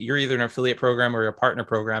you're either an affiliate program or a partner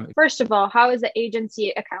program. First of all, how is the agency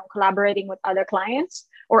account collaborating with other clients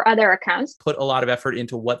or other accounts? Put a lot of effort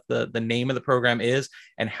into what the name of the program is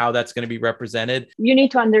and how that's going to be represented. You need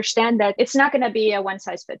to understand that it's not going to be a one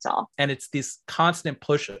size fits all. And it's this constant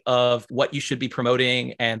push of what you should be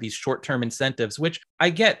promoting and these short-term incentives, which I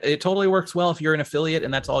get. It totally works well if you're an affiliate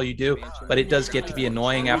and that's all you do, but it does get to be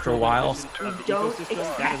annoying after a while. We don't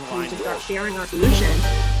expect you to start sharing our solution.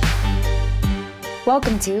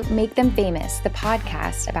 Welcome to Make Them Famous, the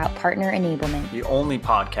podcast about partner enablement. The only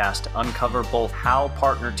podcast to uncover both how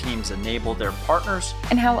partner teams enable their partners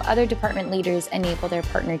and how other department leaders enable their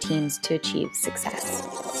partner teams to achieve success.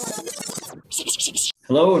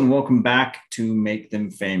 Hello and welcome back to Make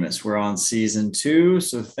Them Famous. We're on season 2,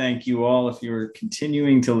 so thank you all if you're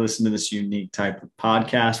continuing to listen to this unique type of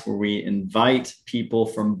podcast where we invite people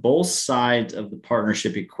from both sides of the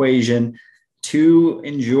partnership equation to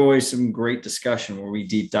enjoy some great discussion where we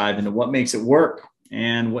deep dive into what makes it work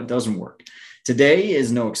and what doesn't work. Today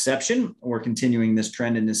is no exception. We're continuing this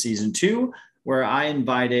trend into season 2, where I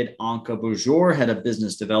invited Anka Bujor, head of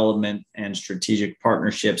business development and strategic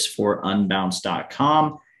partnerships for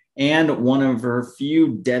Unbounce.com, and one of her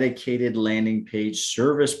few dedicated landing page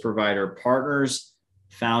service provider partners,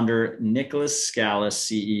 founder Nicholas Scalise,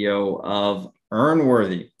 CEO of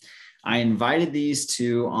Earnworthy. I invited these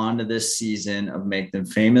two onto this season of Make Them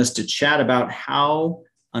Famous to chat about how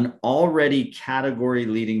an already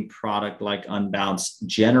category-leading product like Unbounce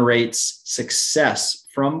generates success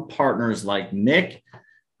from partners like Nick,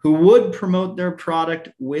 who would promote their product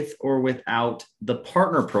with or without the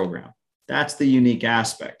partner program. That's the unique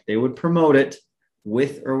aspect. They would promote it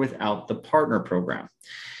with or without the partner program.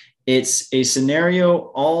 It's a scenario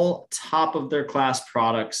all top of their class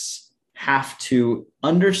products have to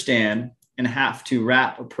understand and have to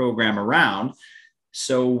wrap a program around.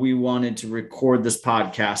 So we wanted to record this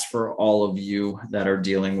podcast for all of you that are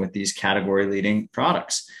dealing with these category leading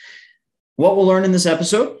products. What we'll learn in this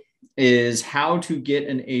episode is how to get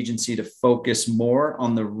an agency to focus more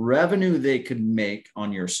on the revenue they could make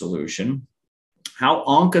on your solution, how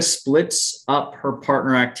Anka splits up her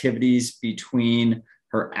partner activities between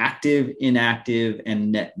her active, inactive,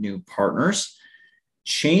 and net new partners,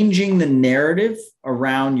 changing the narrative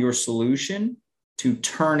around your solution to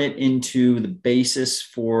turn it into the basis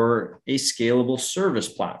for a scalable service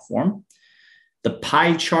platform, the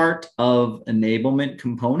pie chart of enablement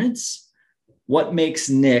components, what makes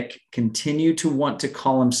Nick continue to want to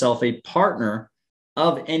call himself a partner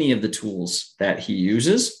of any of the tools that he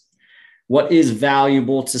uses, what is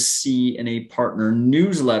valuable to see in a partner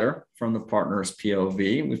newsletter from the partner's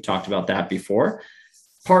POV. We've talked about that before.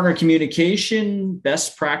 Partner communication,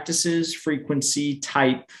 best practices, frequency,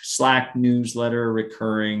 type, Slack, newsletter,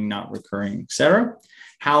 recurring, not recurring, etc.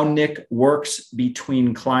 How Nick works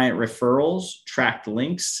between client referrals, tracked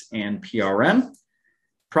links, and PRM.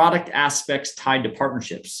 Product aspects tied to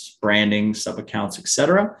partnerships, branding, sub-accounts,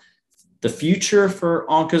 etc. The future for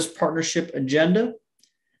Anka's partnership agenda,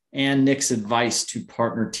 and Nick's advice to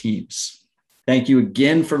partner teams. Thank you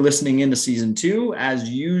again for listening in to season 2. As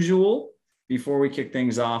usual, before we kick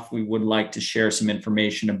things off, we would like to share some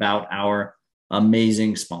information about our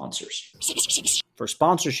amazing sponsors. For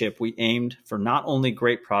sponsorship, we aimed for not only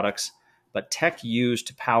great products, but tech used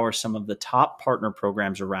to power some of the top partner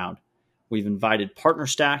programs around. We've invited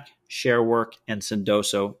PartnerStack, ShareWork, and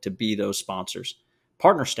Sendoso to be those sponsors.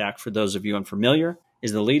 PartnerStack, for those of you unfamiliar,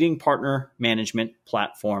 is the leading partner management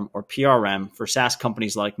platform, or PRM, for SaaS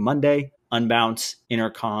companies like Monday, Unbounce,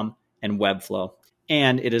 Intercom, and Webflow.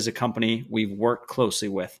 And it is a company we've worked closely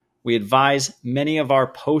with. We advise many of our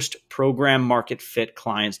post-program market fit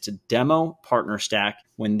clients to demo PartnerStack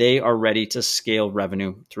when they are ready to scale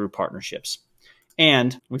revenue through partnerships.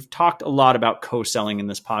 And we've talked a lot about co-selling in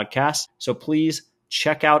this podcast, so please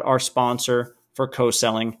check out our sponsor for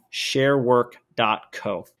co-selling,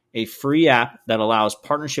 sharework.co, a free app that allows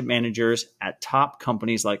partnership managers at top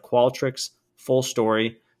companies like Qualtrics,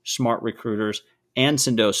 FullStory, Smart Recruiters, and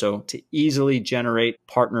Sendoso to easily generate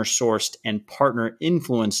partner-sourced and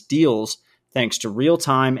partner-influenced deals thanks to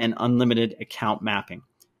real-time and unlimited account mapping.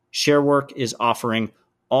 ShareWork is offering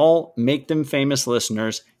all Make Them Famous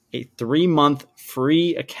listeners a 3-month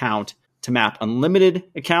free account to map unlimited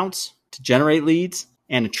accounts, to generate leads,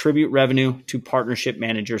 and attribute revenue to partnership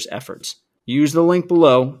managers' efforts. Use the link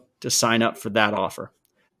below to sign up for that offer.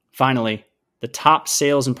 Finally, the top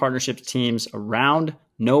sales and partnerships teams around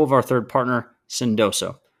know of our third partner,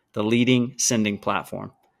 Sendoso, the leading sending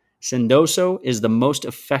platform. Sendoso is the most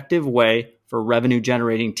effective way for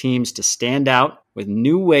revenue-generating teams to stand out with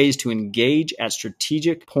new ways to engage at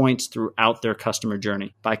strategic points throughout their customer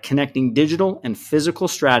journey. By connecting digital and physical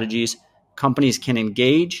strategies, companies can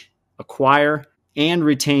engage, acquire, and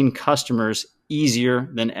retain customers easier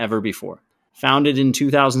than ever before. Founded in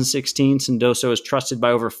 2016, Sendoso is trusted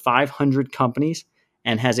by over 500 companies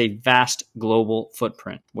and has a vast global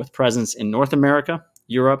footprint with presence in North America,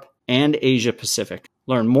 Europe, and Asia Pacific.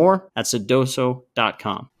 Learn more at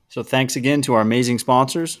sendoso.com. So thanks again to our amazing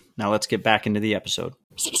sponsors. Now let's get back into the episode.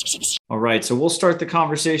 All right, so we'll start the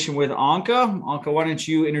conversation with Anka. Anka, why don't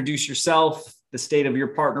you introduce yourself, the state of your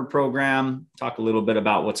partner program, talk a little bit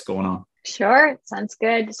about what's going on. Sure, sounds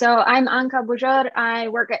good. So I'm Anka Bujor. I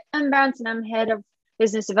work at Unbounce and I'm head of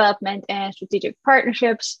business development and strategic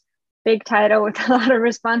partnerships. Big title with a lot of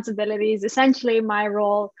responsibilities. Essentially, my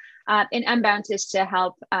role in Unbounce is to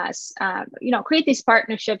help us, create these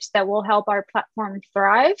partnerships that will help our platform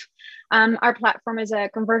thrive. Our platform is a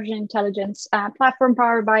conversion intelligence platform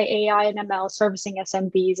powered by AI and ML, servicing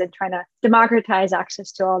SMBs and trying to democratize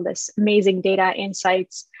access to all this amazing data,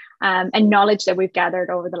 insights, and knowledge that we've gathered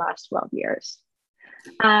over the last 12 years.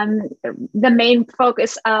 The main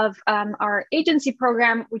focus of our agency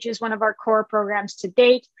program, which is one of our core programs to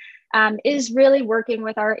date, is really working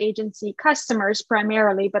with our agency customers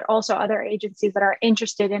primarily, but also other agencies that are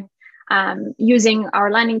interested in using our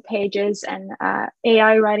landing pages and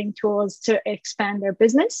AI writing tools to expand their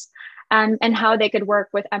business, and how they could work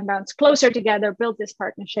with Unbounce closer together, build this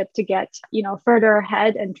partnership to get further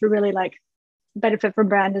ahead and to really benefit from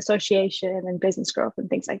brand association and business growth and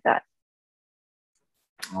things like that.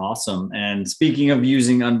 Awesome. And speaking of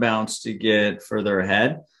using Unbounce to get further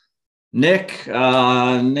ahead, Nick,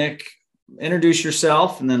 introduce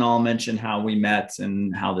yourself, and then I'll mention how we met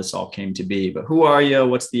and how this all came to be. But who are you?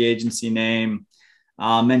 What's the agency name?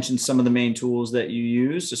 Mention some of the main tools that you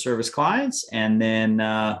use to service clients, and then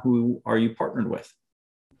who are you partnered with?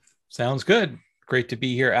 Sounds good. Great to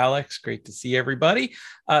be here, Alex. Great to see everybody.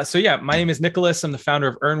 My name is Nicholas. I'm the founder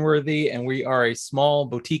of Earnworthy, and we are a small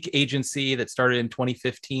boutique agency that started in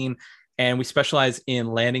 2015, and we specialize in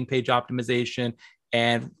landing page optimization.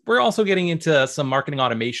 And we're also getting into some marketing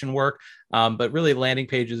automation work, but really landing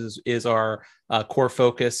pages is our core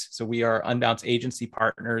focus. So we are Unbounce agency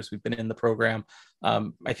partners. We've been in the program,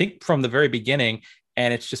 I think, from the very beginning,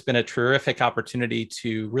 and it's just been a terrific opportunity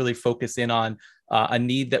to really focus in on a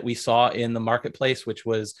need that we saw in the marketplace, which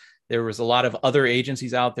was there was a lot of other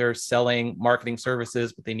agencies out there selling marketing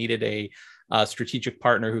services, but they needed a strategic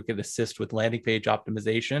partner who could assist with landing page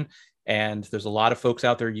optimization. And there's a lot of folks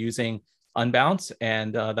out there using Unbounce,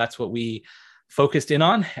 and that's what we focused in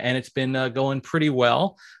on, and it's been going pretty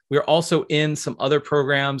well. We're also in some other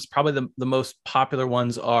programs. Probably the most popular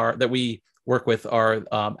ones are that we work with are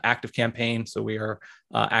ActiveCampaign. So we are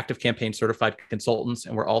ActiveCampaign certified consultants,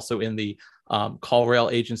 and we're also in the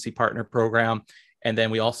CallRail agency partner program. And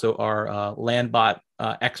then we also are Landbot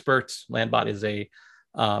experts. Landbot is a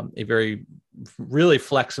very really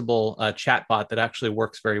flexible chatbot that actually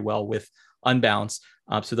works very well with Unbounce.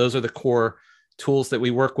 So those are the core tools that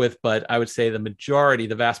we work with, but I would say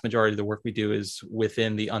the vast majority of the work we do is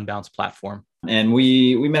within the Unbounce platform. And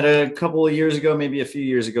we met a couple of years ago, maybe a few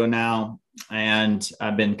years ago now, and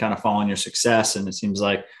I've been kind of following your success. And it seems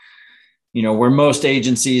like, where most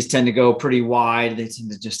agencies tend to go pretty wide, they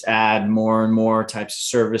tend to just add more and more types of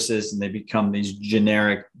services, and they become these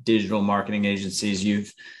generic digital marketing agencies.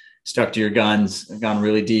 You've stuck to your guns, gone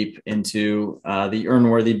really deep into the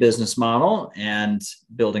Earnworthy business model and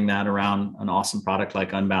building that around an awesome product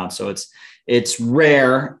like Unbounce. So it's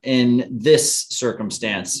rare in this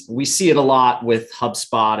circumstance. We see it a lot with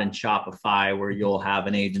HubSpot and Shopify, where you'll have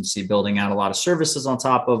an agency building out a lot of services on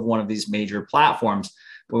top of one of these major platforms.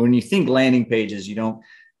 But when you think landing pages, you don't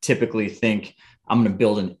typically think, I'm going to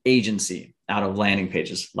build an agency out of landing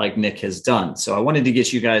pages like Nick has done. So I wanted to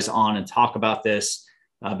get you guys on and talk about this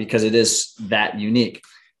because it is that unique.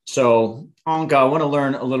 So Anka, I want to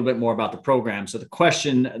learn a little bit more about the program. So the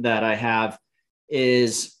question that I have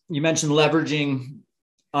is, you mentioned leveraging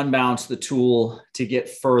Unbounce, the tool, to get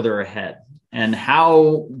further ahead. And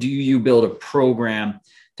how do you build a program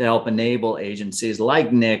to help enable agencies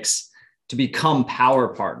like Nick's to become power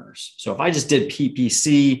partners? So if I just did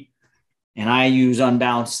PPC and I use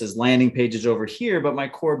Unbounce as landing pages over here, but my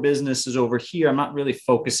core business is over here, I'm not really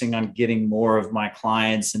focusing on getting more of my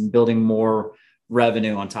clients and building more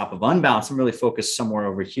revenue on top of Unbounce. I'm really focused somewhere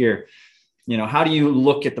over here. How do you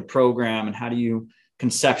look at the program, and how do you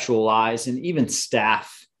conceptualize and even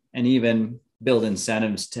staff and even build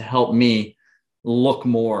incentives to help me look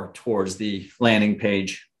more towards the landing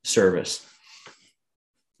page service?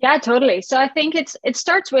 Yeah, totally. So I think it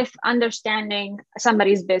starts with understanding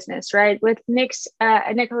somebody's business, right? With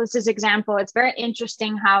Nicholas's example, it's very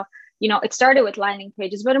interesting how, it started with landing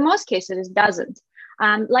pages, but in most cases it doesn't.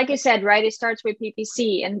 Like I said, right, it starts with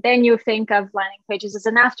PPC, and then you think of landing pages as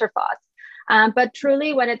an afterthought. But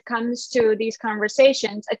truly, when it comes to these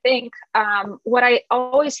conversations, I think what I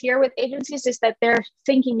always hear with agencies is that they're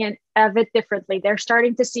thinking of it differently. They're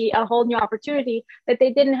starting to see a whole new opportunity that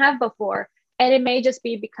they didn't have before. And it may just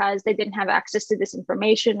be because they didn't have access to this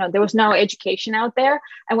information, or there was no education out there.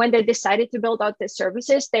 And when they decided to build out these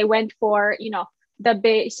services, they went for, the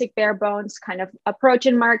basic bare bones kind of approach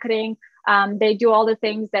in marketing. They do all the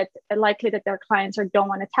things that are likely that their clients don't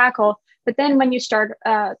want to tackle. But then when you start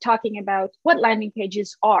talking about what landing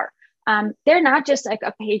pages are, they're not just like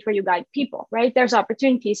a page where you guide people, right? There's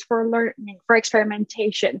opportunities for learning, for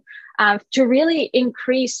experimentation, to really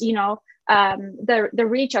increase, the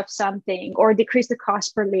reach of something or decrease the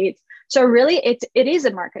cost per lead. So really, it is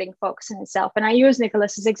a marketing focus in itself. And I use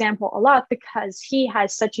Nicholas's example a lot because he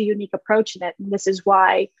has such a unique approach in it. And this is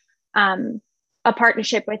why a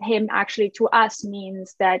partnership with him actually to us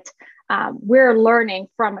means that we're learning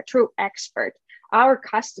from a true expert. Our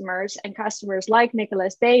customers and customers like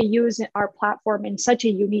Nicholas, they use our platform in such a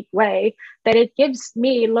unique way that it gives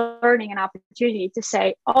me learning an opportunity to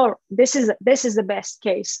say, oh, this is the best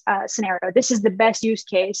case scenario. This is the best use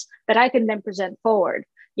case that I can then present forward.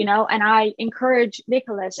 And I encourage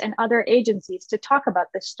Nicholas and other agencies to talk about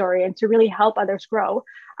this story and to really help others grow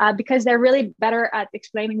because they're really better at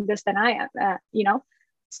explaining this than I am,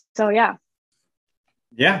 So, yeah.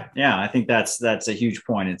 Yeah. I think that's a huge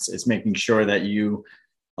point. It's making sure that you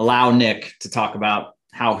allow Nick to talk about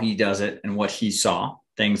how he does it and what he saw.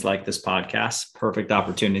 Things like this podcast, perfect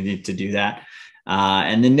opportunity to do that.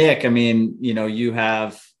 And then Nick, I mean, you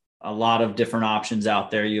have a lot of different options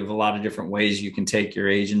out there. You have a lot of different ways you can take your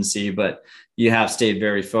agency, but you have stayed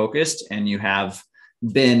very focused and you have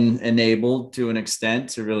been enabled to an extent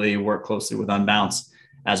to really work closely with Unbounce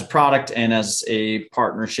as a product and as a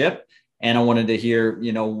partnership. And I wanted to hear,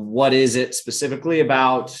 what is it specifically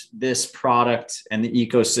about this product and the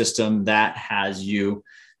ecosystem that has you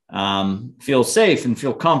feel safe and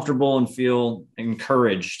feel comfortable and feel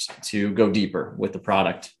encouraged to go deeper with the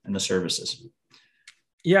product and the services?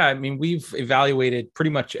 Yeah, I mean, we've evaluated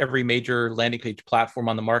pretty much every major landing page platform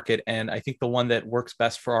on the market. And I think the one that works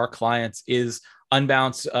best for our clients is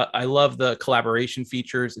Unbounce. I love the collaboration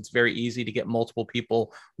features. It's very easy to get multiple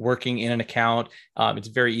people working in an account. It's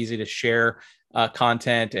very easy to share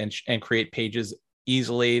content and create pages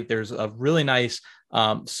easily. There's a really nice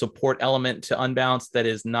support element to Unbounce that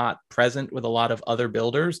is not present with a lot of other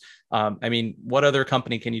builders. I mean, what other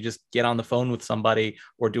company can you just get on the phone with somebody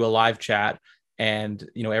or do a live chat? And,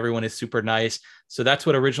 everyone is super nice. So that's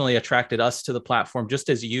what originally attracted us to the platform just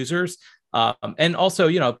as users. And also,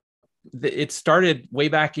 it started way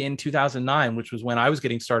back in 2009, which was when I was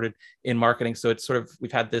getting started in marketing. So it's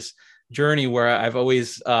we've had this journey where I've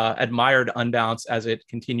always admired Unbounce as it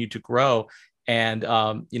continued to grow. And,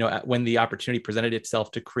 when the opportunity presented itself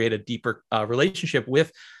to create a deeper relationship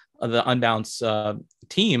with the Unbounce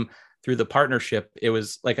team, through the partnership, it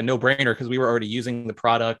was like a no-brainer because we were already using the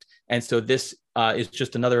product. And so this is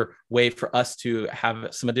just another way for us to have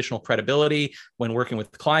some additional credibility when working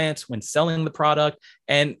with clients, when selling the product.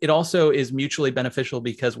 And it also is mutually beneficial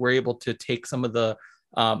because we're able to take some of the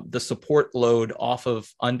support load off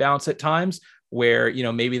of Unbounce at times where,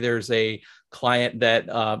 maybe there's a client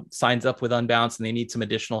that signs up with Unbounce and they need some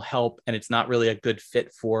additional help and it's not really a good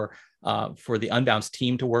fit for the Unbounce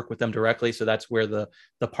team to work with them directly. So that's where the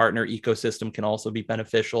partner ecosystem can also be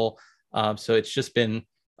beneficial. So it's just been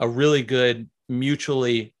a really good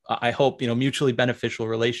mutually beneficial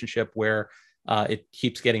relationship where it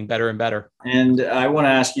keeps getting better and better. And I want to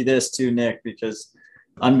ask you this too, Nick, because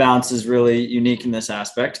Unbounce is really unique in this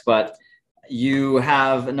aspect, but you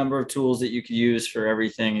have a number of tools that you could use for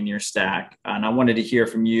everything in your stack. And I wanted to hear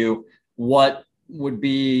from you, what would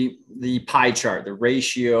be the pie chart, the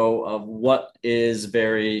ratio of what is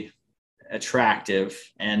very attractive,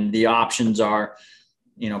 and the options are,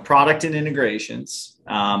 product and integrations,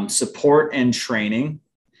 support and training,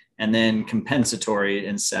 and then compensatory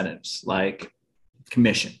incentives like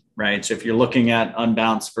commission, right? So if you're looking at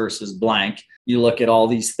Unbounce versus blank, you look at all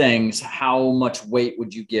these things, how much weight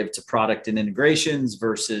would you give to product and integrations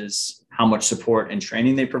versus how much support and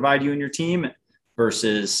training they provide you and your team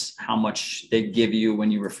versus how much they give you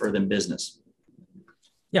when you refer them business?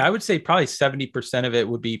 Yeah, I would say probably 70% of it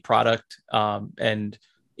would be product and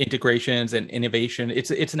integrations and innovation.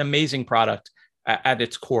 It's an amazing product at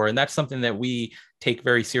its core. And that's something that we take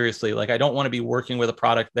very seriously. Like, I don't want to be working with a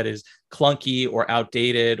product that is clunky or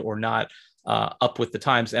outdated or not up with the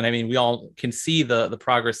times. And I mean, we all can see the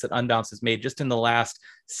progress that Unbounce has made just in the last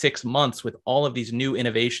 6 months with all of these new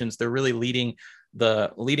innovations. They're really leading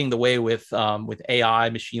the way with AI,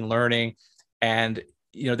 machine learning, and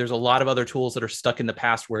there's a lot of other tools that are stuck in the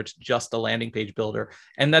past where it's just a landing page builder.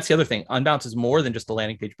 And that's the other thing. Unbounce is more than just a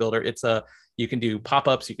landing page builder. You can do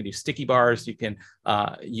pop-ups, you can do sticky bars, you can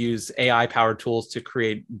use AI powered tools to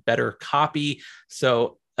create better copy.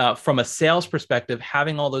 So from a sales perspective,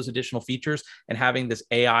 having all those additional features and having this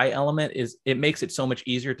AI element it makes it so much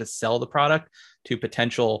easier to sell the product to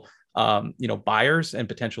potential buyers and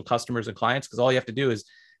potential customers and clients, because all you have to do is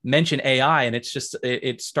mention AI and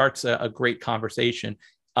it starts a great conversation.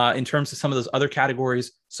 In terms of some of those other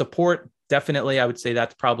categories, support, definitely, I would say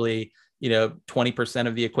that's probably 20%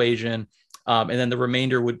 of the equation, and then the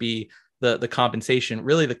remainder would be the compensation.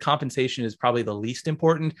 Really, the compensation is probably the least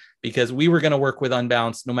important, because we were going to work with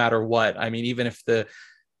Unbounce no matter what. I mean, even if the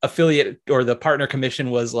affiliate or the partner commission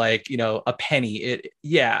was like a penny,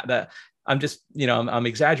 I'm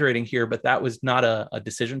exaggerating here, but that was not a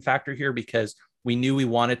decision factor here, because we knew we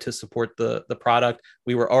wanted to support the product.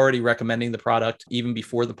 We were already recommending the product even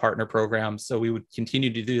before the partner program, so we would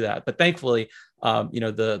continue to do that. But thankfully,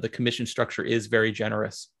 the commission structure is very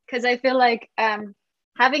generous. Because I feel like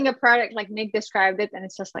having a product like Nick described it, and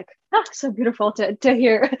it's just like, so beautiful to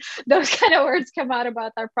hear those kind of words come out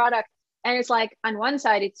about our product. And it's like, on one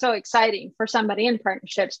side, it's so exciting for somebody in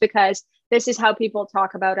partnerships, because this is how people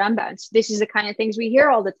talk about Unbounce. This is the kind of things we hear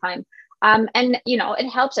all the time. And it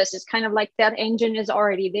helps us. It's kind of like that engine is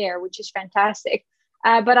already there, which is fantastic.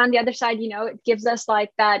 But on the other side, it gives us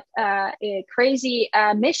like that crazy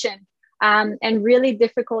mission and really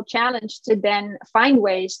difficult challenge to then find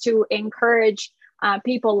ways to encourage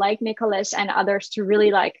people like Nicholas and others to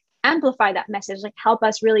really like amplify that message, like help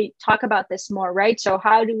us really talk about this more, right? So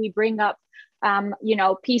how do we bring up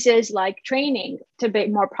pieces like training to be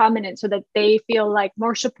more prominent, so that they feel like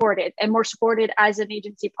more supported as an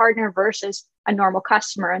agency partner versus a normal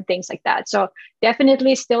customer and things like that. So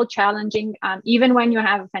definitely still challenging, even when you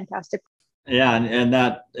have a fantastic. Yeah. And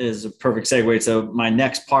that is a perfect segue. So my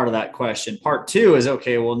next part of that question, part two, is,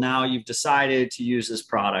 okay, well, now you've decided to use this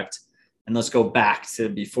product, and let's go back to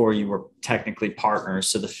before you were technically partners.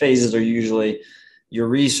 So the phases are usually you're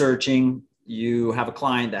researching, you have a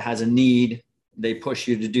client that has a need, they push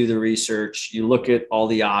you to do the research, you look at all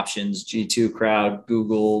the options, G2 Crowd,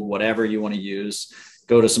 Google, whatever you want to use,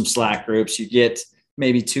 go to some Slack groups, you get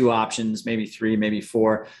maybe 2 options, maybe 3, maybe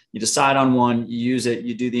 4, you decide on one, you use it,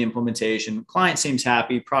 you do the implementation, client seems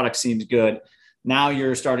happy, product seems good. Now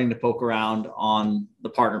you're starting to poke around on the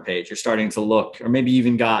partner page, you're starting to look, or maybe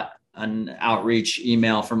even got an outreach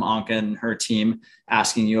email from Anka and her team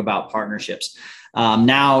asking you about partnerships.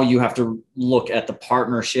 Now you have to look at the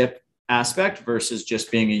partnership aspect versus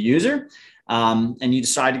just being a user. And you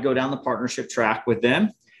decide to go down the partnership track with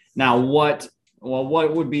them. Now, what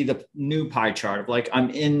would be the new pie chart of, like, I'm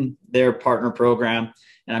in their partner program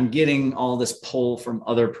and I'm getting all this pull from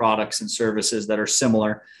other products and services that are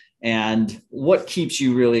similar. And what keeps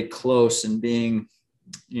you really close and being,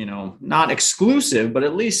 not exclusive, but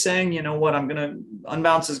at least saying,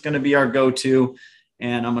 Unbounce is going to be our go-to,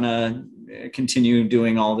 and I'm going to continue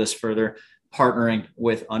doing all this further partnering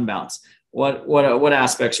with Unbounce. What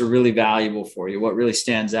aspects are really valuable for you? What really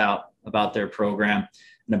stands out about their program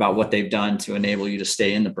and about what they've done to enable you to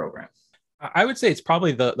stay in the program? I would say it's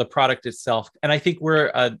probably the product itself. And I think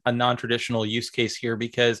we're a non-traditional use case here,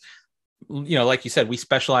 because like you said, we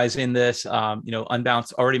specialize in this.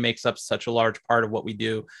 Unbounce already makes up such a large part of what we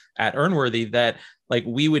do at Earnworthy that, like,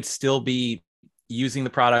 we would still be using the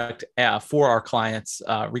product for our clients,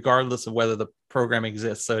 regardless of whether the program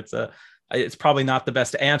exists. So it's probably not the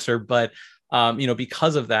best answer, but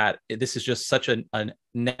because of that, this is just such a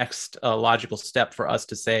next logical step for us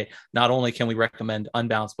to say, not only can we recommend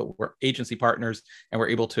Unbounce, but we're agency partners and we're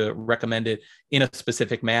able to recommend it in a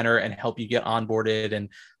specific manner and help you get onboarded. And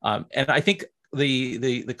I think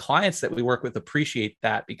the clients that we work with appreciate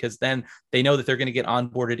that, because then they know that they're going to get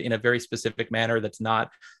onboarded in a very specific manner that's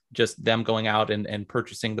not just them going out and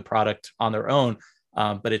purchasing the product on their own.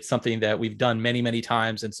 But it's something that we've done many, many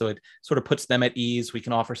times. And so it sort of puts them at ease. We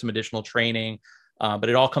can offer some additional training, but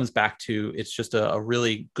it all comes back to, it's just a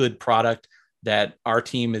really good product that our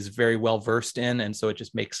team is very well versed in. And so it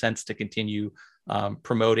just makes sense to continue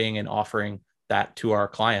promoting and offering that to our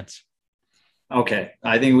clients. Okay.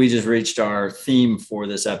 I think we just reached our theme for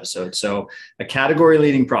this episode. So a category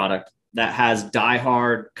leading product that has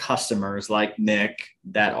diehard customers like Nick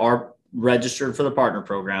that are registered for the partner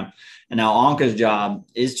program. And now Anka's job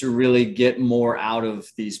is to really get more out of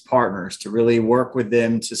these partners, to really work with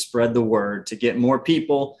them, to spread the word, to get more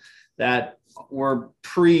people that were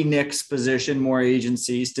pre-Nick's position, more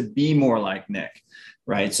agencies to be more like Nick,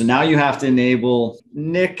 right? So now you have to enable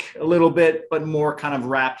Nick a little bit, but more kind of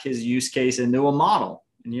wrap his use case into a model.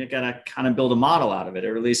 And you got to kind of build a model out of it,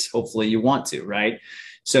 or at least hopefully you want to, right?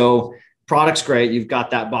 So product's great. You've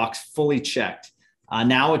got that box fully checked.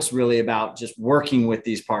 Now it's really about just working with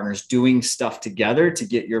these partners, doing stuff together to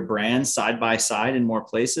get your brand side by side in more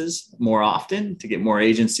places more often, to get more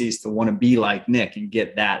agencies to want to be like Nick and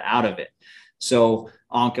get that out of it. So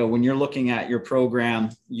Anka, when you're looking at your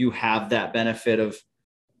program, you have that benefit of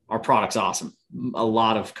our product's awesome. A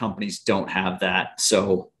lot of companies don't have that.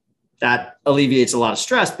 So that alleviates a lot of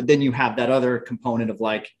stress, but then you have that other component of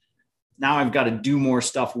like, now I've got to do more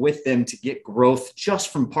stuff with them to get growth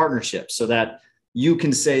just from partnerships so that you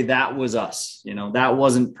can say that was us, that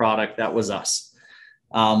wasn't product, that was us.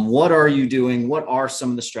 What are you doing? What are some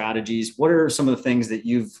of the strategies? What are some of the things that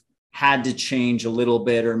you've had to change a little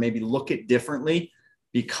bit or maybe look at differently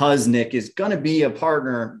because Nick is going to be a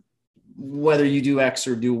partner, whether you do X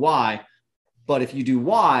or do Y, but if you do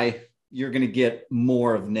Y, you're going to get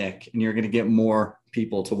more of Nick and you're going to get more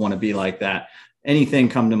people to want to be like that. Anything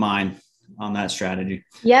come to mind on that strategy?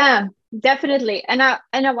 Yeah, definitely. And I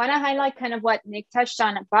want to highlight kind of what Nick touched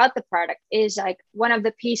on about the product is like one of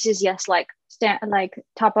the pieces, yes, like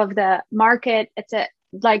top of the market. It's a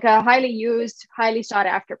highly used, highly sought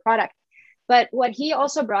after product. But what he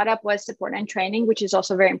also brought up was support and training, which is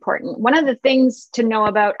also very important. One of the things to know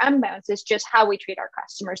about Unbounce is just how we treat our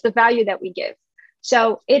customers, the value that we give.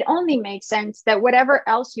 So it only makes sense that whatever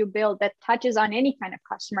else you build that touches on any kind of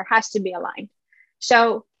customer has to be aligned.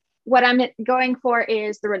 So what I'm going for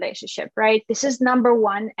is the relationship, right? This is number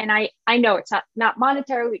one. And I know it's not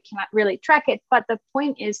monetary, we cannot really track it, but the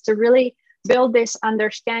point is to really build this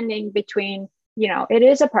understanding between, it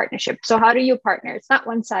is a partnership. So how do you partner? It's not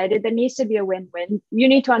one-sided. There needs to be a win-win. You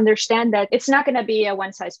need to understand that it's not going to be a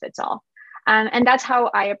one size fits all. And that's how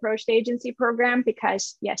I approach the agency program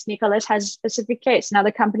because yes, Nicholas has a specific case.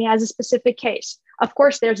 Another company has a specific case. Of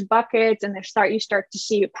course, there's buckets and you start to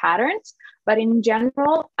see patterns. But in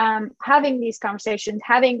general, having these conversations,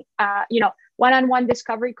 having, one-on-one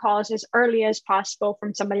discovery calls as early as possible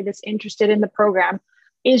from somebody that's interested in the program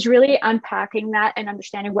is really unpacking that and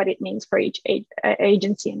understanding what it means for each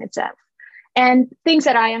agency in itself. And things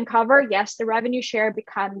that I uncover, yes, the revenue share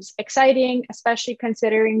becomes exciting, especially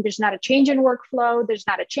considering there's not a change in workflow. There's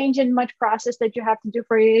not a change in much process that you have to do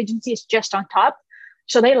for your agency. It's just on top.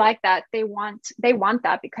 So they like that. They want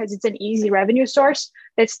that because it's an easy revenue source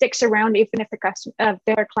that sticks around even if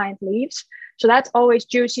their client leaves. So that's always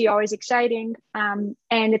juicy, always exciting. And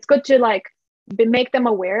it's good to make them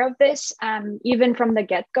aware of this, even from the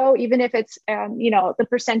get-go, even if it's, the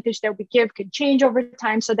percentage that we give could change over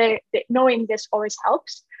time. So they knowing this always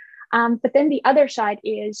helps. But then the other side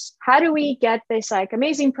is how do we get this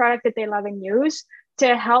amazing product that they love and use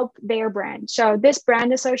to help their brand? So this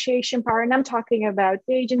brand association part, and I'm talking about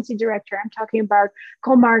the agency director, I'm talking about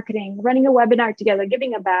co-marketing, running a webinar together,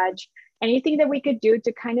 giving a badge, anything that we could do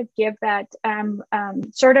to kind of give that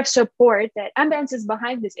sort of support that Unbounce is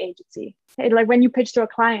behind this agency. Like when you pitch to a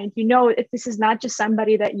client, this is not just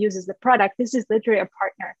somebody that uses the product. This is literally a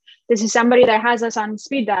partner. This is somebody that has us on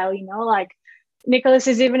speed dial, Nicholas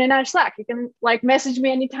is even in our Slack. You can message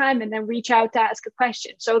me anytime and then reach out to ask a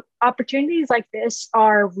question. So opportunities like this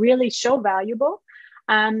are really so valuable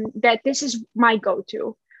that this is my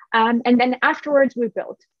go-to. And then afterwards we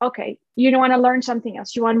build, okay, you don't want to learn something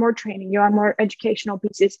else. You want more training, you want more educational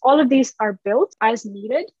pieces. All of these are built as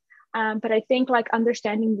needed. But I think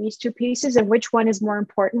understanding these two pieces and which one is more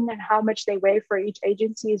important and how much they weigh for each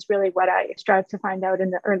agency is really what I strive to find out in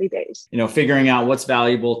the early days. Figuring out what's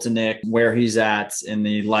valuable to Nick, where he's at in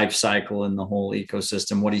the life cycle and the whole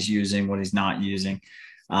ecosystem, what he's using, what he's not using,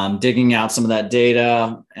 digging out some of that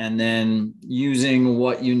data and then using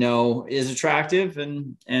what is attractive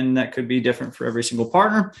and that could be different for every single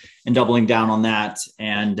partner and doubling down on that.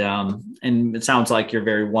 And it sounds like you're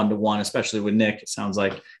very one-to-one, especially with Nick. It sounds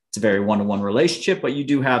like it's a very one-to-one relationship, but you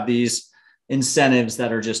do have these incentives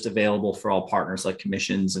that are just available for all partners like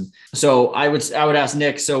commissions. And so I would ask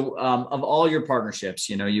Nick, so of all your partnerships,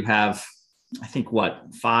 you have, I think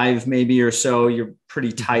 5 maybe or so, you're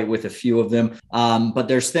pretty tight with a few of them. But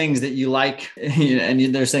there's things that you like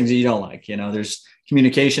and there's things that you don't like, there's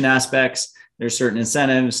communication aspects, there's certain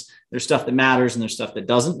incentives, there's stuff that matters and there's stuff that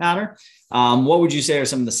doesn't matter. What would you say are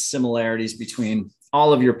some of the similarities between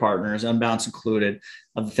all of your partners, Unbounce included,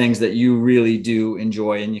 of the things that you really do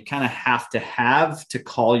enjoy and you kind of have to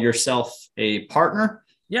call yourself a partner?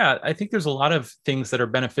 Yeah, I think there's a lot of things that are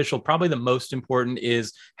beneficial. Probably the most important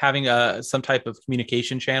is having some type of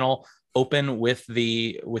communication channel open with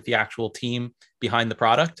the actual team behind the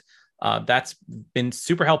product. That's been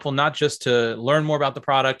super helpful, not just to learn more about the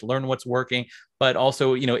product, learn what's working, but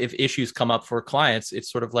also, if issues come up for clients, it's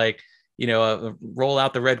sort of like, roll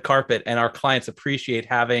out the red carpet, and our clients appreciate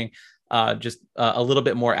having just a little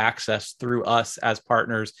bit more access through us as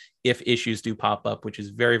partners if issues do pop up, which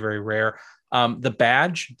is very, very rare. The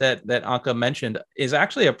badge that Anka mentioned is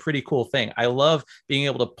actually a pretty cool thing. I love being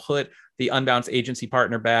able to put the Unbounce Agency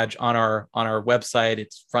Partner badge on our website.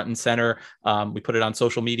 It's front and center. We put it on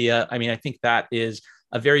social media. I mean, I think that is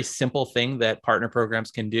a very simple thing that partner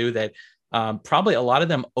programs can do that probably a lot of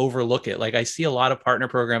them overlook it. Like I see a lot of partner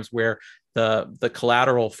programs where the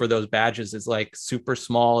collateral for those badges is like super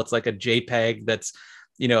small. It's like a JPEG that's,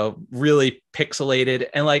 really pixelated,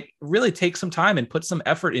 and like really take some time and put some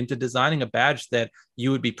effort into designing a badge that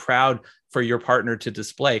you would be proud for your partner to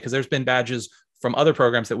display. Because there's been badges from other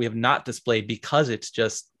programs that we have not displayed because it's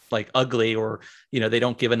just like ugly, or they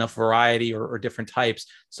don't give enough variety or different types.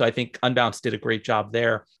 So I think Unbounce did a great job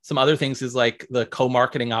there. Some other things is like the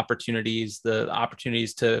co-marketing opportunities, the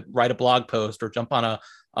opportunities to write a blog post or jump on a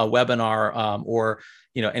webinar, or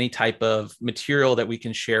any type of material that we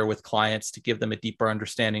can share with clients to give them a deeper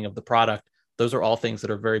understanding of the product. Those are all things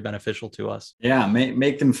that are very beneficial to us. Yeah,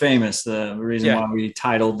 make them famous. The reason why we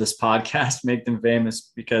titled this podcast "Make Them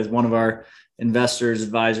Famous," because one of our investors,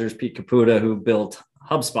 advisors, Pete Caputa, who built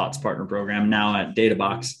HubSpot's partner program, now at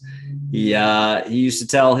DataBox, he used to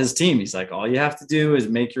tell his team, he's like, all you have to do is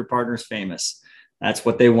make your partners famous. That's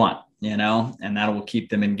what they want, and that will keep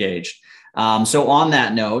them engaged. So on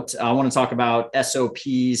that note, I want to talk about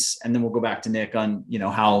SOPs, and then we'll go back to Nick on,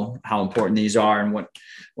 how important these are and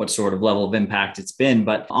what sort of level of impact it's been.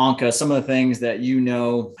 But Anka, some of the things that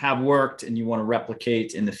have worked and you want to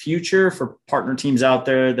replicate in the future for partner teams out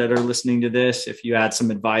there that are listening to this, if you had some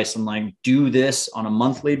advice on like, do this on a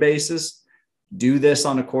monthly basis, do this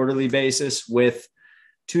on a quarterly basis with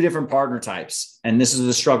two different partner types. And this is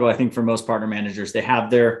the struggle, I think, for most partner managers. They have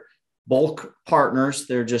their bulk partners.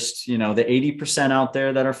 They're just, the 80% out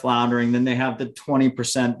there that are floundering. Then they have the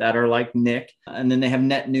 20% that are like Nick, and then they have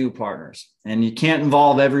net new partners. And you can't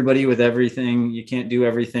involve everybody with everything. You can't do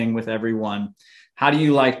everything with everyone. How do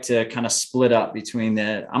you like to kind of split up between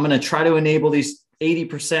I'm going to try to enable these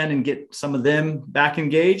 80% and get some of them back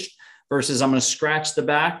engaged versus I'm going to scratch the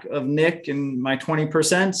back of Nick and my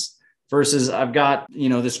 20% versus I've got,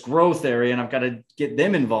 this growth area and I've got to get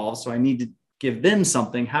them involved. So I need to give them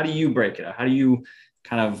something. How do you break it up? How do you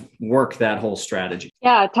kind of work that whole strategy?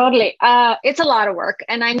 Yeah, totally. It's a lot of work.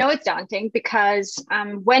 And I know it's daunting because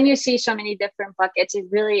when you see so many different buckets,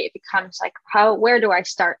 it becomes like, where do I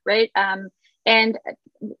start? Right. And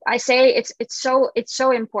I say it's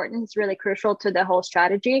so important. It's really crucial to the whole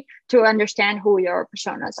strategy to understand who your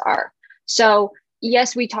personas are. So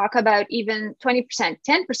yes, we talk about even 20%,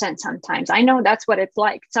 10% sometimes. I know that's what it's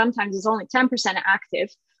like. Sometimes it's only 10% active,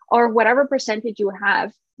 or whatever percentage you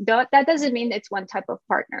have. That doesn't mean it's one type of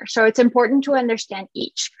partner. So it's important to understand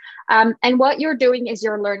each. And what you're doing is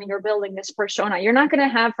you're building this persona. You're not going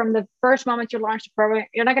to have, from the first moment you launch the program,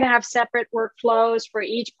 you're not going to have separate workflows for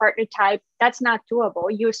each partner type. That's not doable.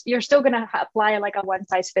 You're still going to apply like a one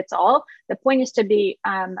size fits all. The point is to be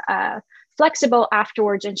flexible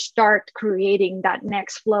afterwards and start creating that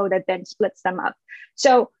next flow that then splits them up.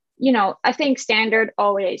 So, I think standard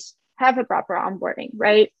always have a proper onboarding,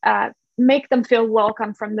 right? Make them feel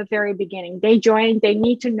welcome from the very beginning. They join, they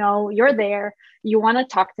need to know you're there. You want to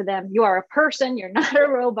talk to them. You are a person. You're not a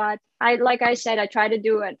robot. Like I said, I try to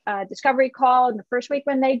do a discovery call in the first week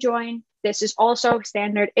when they join. This is also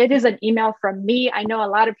standard. It is an email from me. I know a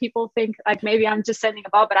lot of people think like maybe I'm just sending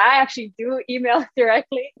a bot, but I actually do email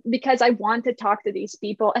directly because I want to talk to these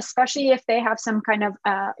people, especially if they have some kind of,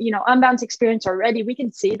 Unbounce experience already. We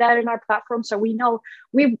can see that in our platform. So we know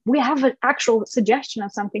we have an actual suggestion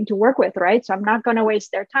of something to work with, right? So I'm not going to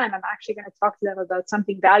waste their time. I'm actually going to talk to them about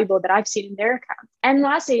something valuable that I've seen in their account. And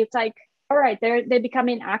lastly, it's like, all right, they become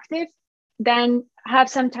inactive. Then have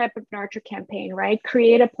some type of nurture campaign, right?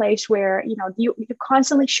 Create a place where, you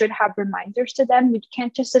constantly should have reminders to them. You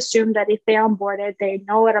can't just assume that if they're onboarded, they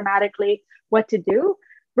know automatically what to do.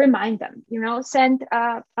 Remind them, send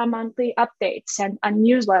a monthly update, send a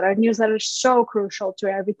newsletter. A newsletter is so crucial to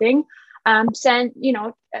everything.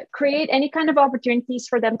 Create any kind of opportunities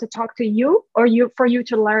for them to talk to you or for you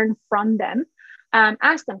to learn from them.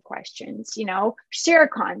 Ask them questions, share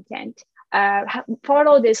content.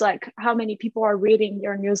 follow this, like how many people are reading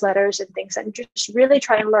your newsletters and things, and just really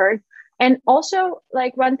try and learn. And also,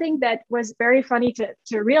 like, one thing that was very funny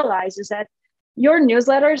to realize is that your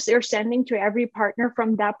newsletters you're sending to every partner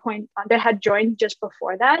from that point on that had joined just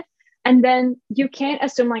before that. And then you can't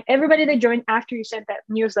assume like everybody that joined after you sent that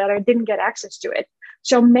newsletter didn't get access to it.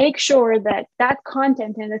 So make sure that that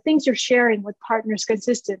content and the things you're sharing with partners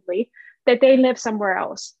consistently, that they live somewhere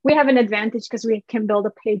else. We have an advantage because we can build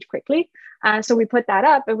a page quickly. So we put that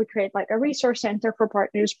up and we create like a resource center for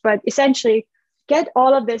partners, but essentially get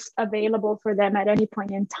all of this available for them at any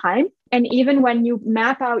point in time. And even when you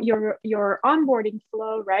map out your onboarding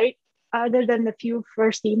flow, right? Other than the few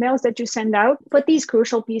first emails that you send out, put these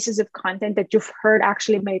crucial pieces of content that you've heard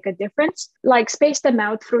actually make a difference, like space them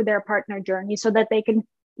out through their partner journey so that they can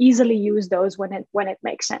easily use those when it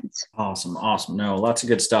makes sense. Awesome. No, lots of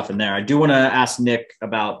good stuff in there. I do want to ask Nick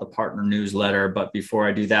about the partner newsletter, but before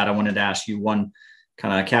I do that, I wanted to ask you one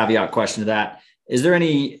kind of caveat question to that. Is there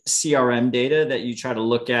any CRM data that you try to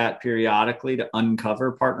look at periodically to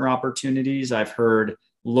uncover partner opportunities? I've heard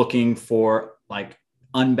looking for like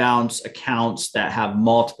Unbounce accounts that have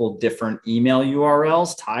multiple different email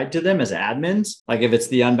URLs tied to them as admins. Like if it's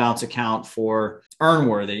the Unbounce account for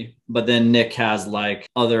Earnworthy, but then Nick has like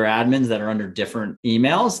other admins that are under different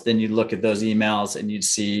emails, then you'd look at those emails and you'd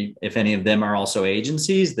see if any of them are also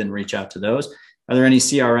agencies, then reach out to those. Are there any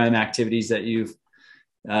CRM activities that you've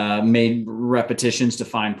made repetitions to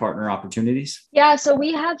find partner opportunities? Yeah, so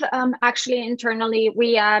we have actually internally,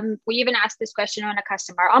 we even asked this question on a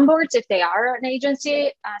customer onboards if they are an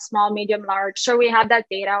agency, small, medium, large. So we have that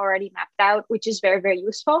data already mapped out, which is very, very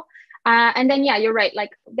useful. And then, yeah, you're right.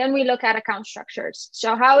 Like then we look at account structures.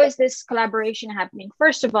 So how is this collaboration happening?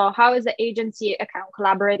 First of all, how is the agency account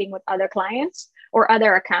collaborating with other clients or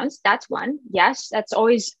other accounts? That's one. Yes, that's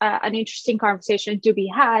always an interesting conversation to be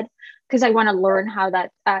had, because I want to learn how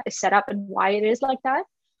that is set up and why it is like that.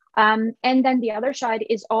 And then the other side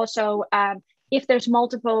is also if there's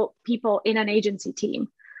multiple people in an agency team.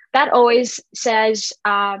 That always says,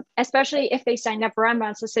 especially if they signed up for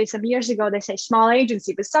Unbounce, let's say some years ago, they say small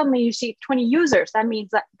agency, but suddenly you see 20 users. That means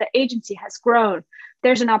that the agency has grown.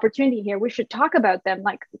 There's an opportunity here. We should talk about them.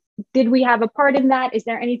 Like, did we have a part in that? Is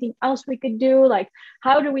there anything else we could do? Like,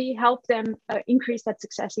 how do we help them increase that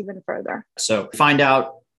success even further? So find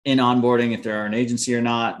out in onboarding if they're an agency or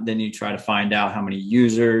not. Then you try to find out how many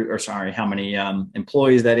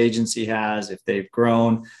employees that agency has. If they've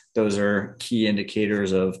grown, those are key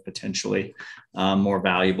indicators of potentially more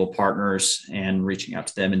valuable partners and reaching out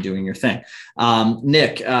to them and doing your thing.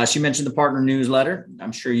 Nick, she mentioned the partner newsletter.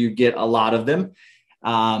 I'm sure you get a lot of them.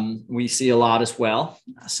 We see a lot as well.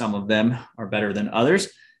 Some of them are better than others,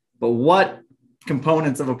 but what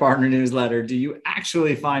components of a partner newsletter do you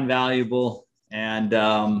actually find valuable? And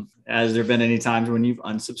has there been any times when you've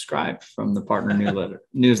unsubscribed from the partner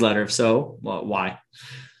newsletter? If so, well, why?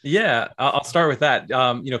 Yeah, I'll start with that.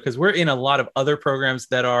 Because we're in a lot of other programs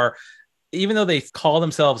that are, even though they call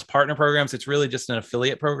themselves partner programs, it's really just an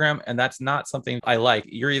affiliate program. And that's not something I like.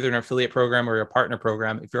 You're either an affiliate program or a partner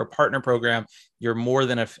program. If you're a partner program, you're more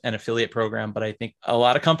than an affiliate program. But I think a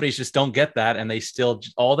lot of companies just don't get that. And they still,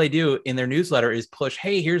 all they do in their newsletter is push,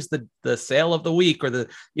 hey, here's the sale of the week or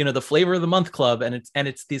the flavor of the month club. And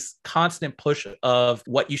it's this constant push of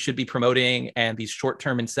what you should be promoting and these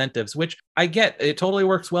short-term incentives, which I get. It totally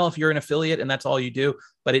works well if you're an affiliate and that's all you do,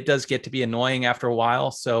 but it does get to be annoying after a while.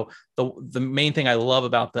 So the main thing I love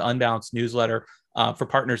about the Unbounce newsletter for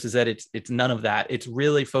partners is that it's none of that. It's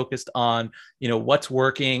really focused on, what's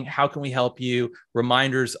working, how can we help you,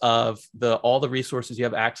 reminders of all the resources you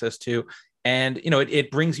have access to. And,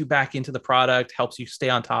 it brings you back into the product, helps you stay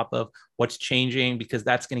on top of what's changing, because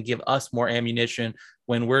that's going to give us more ammunition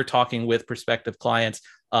when we're talking with prospective clients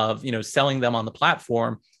of, selling them on the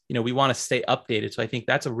platform. We want to stay updated. So I think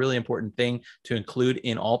that's a really important thing to include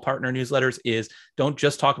in all partner newsletters is don't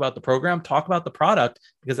just talk about the program, talk about the product,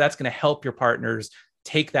 because that's going to help your partners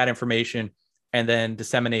take that information and then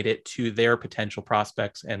disseminate it to their potential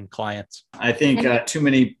prospects and clients. I think too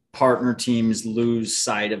many partner teams lose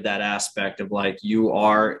sight of that aspect of like, you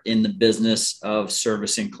are in the business of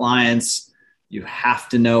servicing clients. You have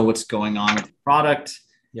to know what's going on with the product,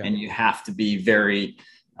 and you have to be very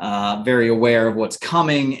aware of what's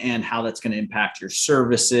coming and how that's going to impact your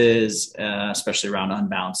services, especially around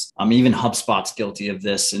Unbounce. Even HubSpot's guilty of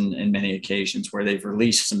this in many occasions where they've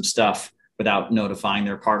released some stuff without notifying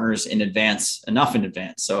their partners enough in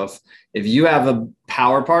advance. So if you have a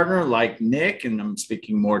power partner like Nick, and I'm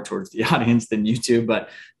speaking more towards the audience than you two, but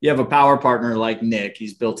you have a power partner like Nick,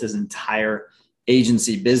 he's built his entire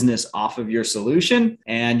agency business off of your solution,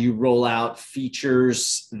 and you roll out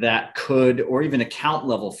features that could, or even account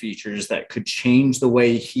level features that could change the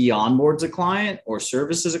way he onboards a client or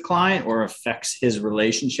services a client or affects his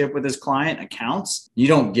relationship with his client accounts. You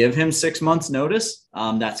don't give him 6 months notice.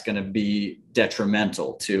 That's going to be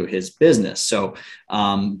detrimental to his business. So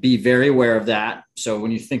be very aware of that. So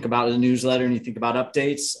when you think about a newsletter and you think about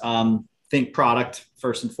updates, think product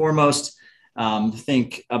first and foremost.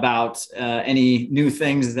 Think about any new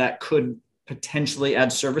things that could potentially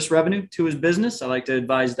add service revenue to his business. I like to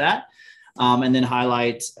advise that. And then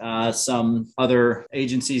highlight some other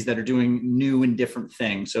agencies that are doing new and different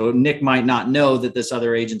things. So Nick might not know that this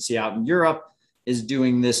other agency out in Europe is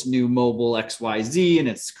doing this new mobile XYZ, and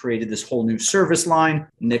it's created this whole new service line.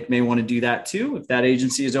 Nick may want to do that too. If that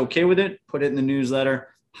agency is okay with it, put it in the newsletter,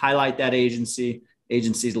 highlight that agency.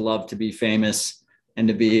 Agencies love to be famous and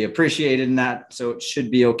to be appreciated in that. So it should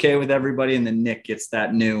be okay with everybody. And then Nick gets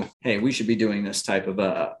that new, hey, we should be doing this type of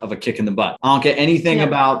a kick in the butt. Anka, anything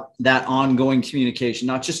about that ongoing communication,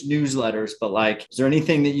 not just newsletters, but like, is there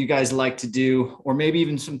anything that you guys like to do, or maybe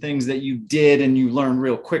even some things that you did and you learned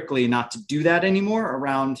real quickly not to do that anymore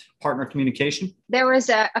around partner communication? There was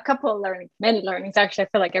a couple of many learnings. Actually, I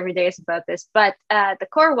feel like every day is about this, but the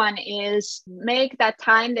core one is make that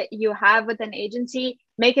time that you have with an agency,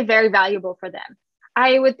 make it very valuable for them.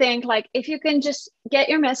 I would think, like, if you can just get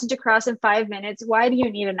your message across in 5 minutes, why do you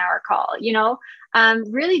need an hour call?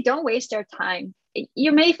 Really don't waste their time.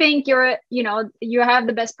 You may think you have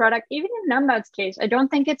the best product. Even in Unbound's case, I don't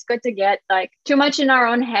think it's good to get like too much in our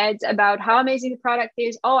own heads about how amazing the product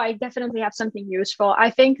is. Oh, I definitely have something useful.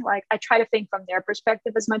 I think, like, I try to think from their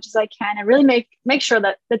perspective as much as I can and really make sure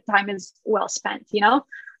that the time is well spent,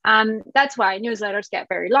 That's why newsletters get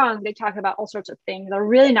very long. They talk about all sorts of things. They're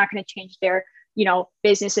really not going to change their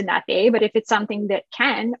business in that day. But if it's something that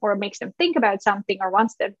can, or makes them think about something, or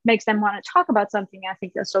makes them want to talk about something, I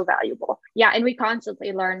think that's so valuable. Yeah. And we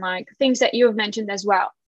constantly learn, like, things that you have mentioned as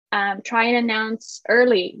well. Try and announce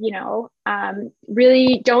early,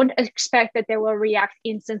 really don't expect that they will react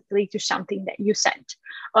instantly to something that you sent.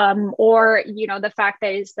 Or the fact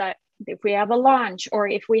that is that if we have a launch, or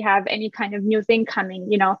if we have any kind of new thing coming,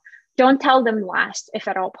 don't tell them last, if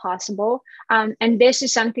at all possible. And this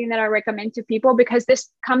is something that I recommend to people, because this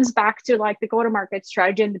comes back to like the go-to-market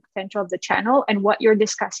strategy and the potential of the channel and what you're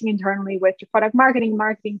discussing internally with your product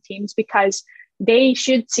marketing teams, because they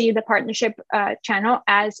should see the partnership channel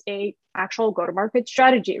as a actual go-to-market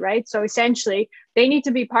strategy, right? So essentially, they need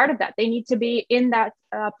to be part of that. They need to be in that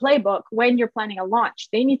playbook when you're planning a launch.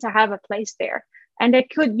 They need to have a place there. And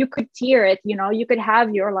you could tier it, you could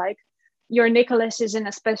have your Nicholas is in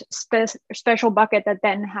a special bucket that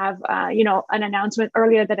then have, an announcement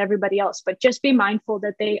earlier than everybody else. But just be mindful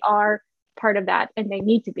that they are part of that, and they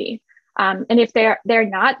need to be. And if they're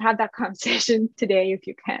not, have that conversation today if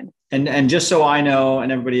you can. And just so I know,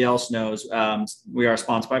 and everybody else knows, we are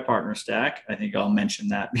sponsored by PartnerStack. I think I'll mention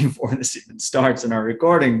that before this even starts in our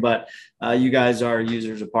recording, but you guys are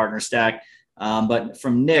users of PartnerStack. But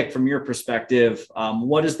from Nick, from your perspective,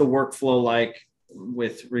 what is the workflow like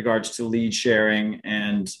with regards to lead sharing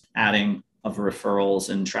and adding of referrals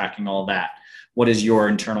and tracking all that? What is your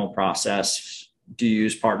internal process? Do you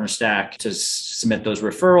use PartnerStack to submit those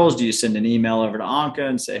referrals? Do you send an email over to Anka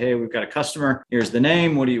and say, hey, we've got a customer, here's the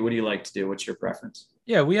name. What do you like to do? What's your preference?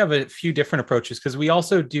 Yeah, we have a few different approaches, because we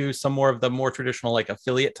also do some more of the more traditional, like,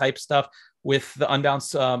 affiliate type stuff with the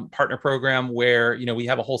Unbounce partner program, where, we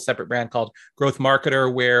have a whole separate brand called Growth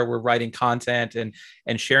Marketer, where we're writing content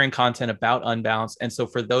and sharing content about Unbounce. And so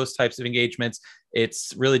for those types of engagements,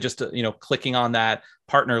 it's really just, clicking on that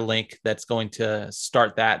partner link that's going to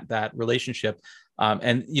start that relationship.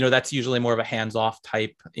 And that's usually more of a hands-off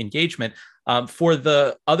type engagement. For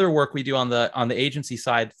the other work we do on the agency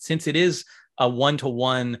side, since it is a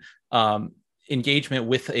one-to-one engagement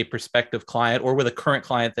with a prospective client, or with a current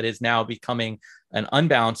client that is now becoming an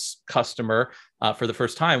Unbounce customer for the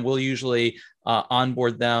first time, we'll usually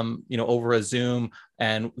onboard them, over a Zoom,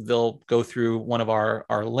 and they'll go through one of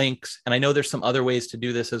our links. And I know there's some other ways to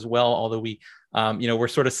do this as well, although we, we're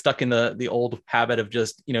sort of stuck in the old habit of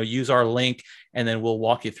just, use our link and then we'll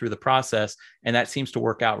walk you through the process. And that seems to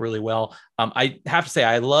work out really well. I have to say,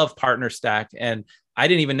 I love PartnerStack, and I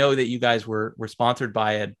didn't even know that you guys were sponsored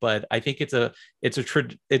by it, but I think it's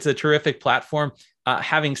a terrific platform.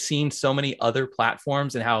 Having seen so many other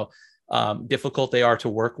platforms and how difficult they are to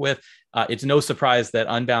work with, it's no surprise that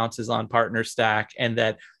Unbounce is on PartnerStack, and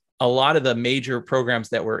that a lot of the major programs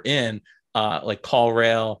that we're in, like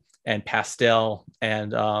CallRail and Pastel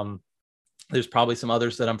and There's probably some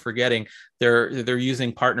others that I'm forgetting. They're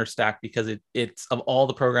using PartnerStack because it's of all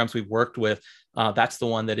the programs we've worked with, that's the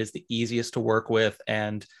one that is the easiest to work with.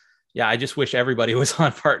 And yeah, I just wish everybody was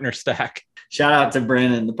on PartnerStack. Shout out to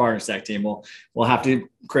Brandon and the PartnerStack team. We'll have to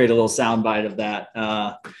create a little soundbite of that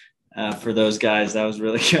for those guys. That was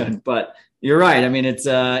really good. But you're right. I mean, it's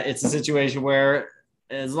a situation where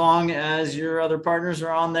as long as your other partners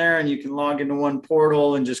are on there and you can log into one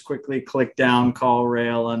portal and just quickly click down, call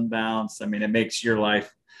Rail, Unbounce, I mean, it makes your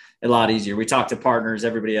life a lot easier. We talk to partners.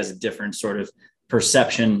 Everybody has a different sort of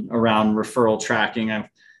perception around referral tracking. I've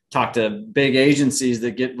talked to big agencies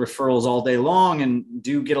that get referrals all day long and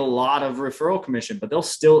do get a lot of referral commission, but they'll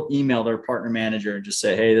still email their partner manager and just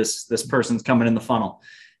say, hey, this person's coming in the funnel.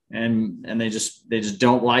 And they just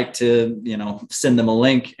don't like to, send them a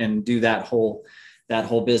link and do that whole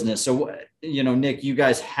business. So, Nick, you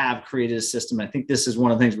guys have created a system. I think this is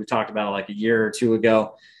one of the things we talked about like a year or two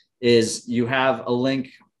ago, is you have a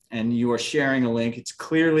link and you are sharing a link. It's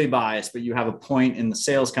clearly biased, but you have a point in the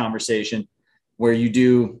sales conversation where you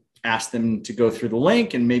do ask them to go through the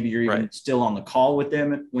link, and maybe you're even still on the call with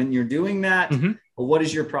them when you're doing that. Mm-hmm. But what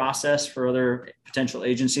is your process for other potential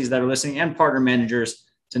agencies that are listening and partner managers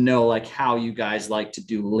to know like how you guys like to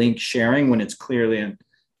do link sharing when it's clearly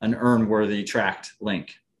an earn-worthy tracked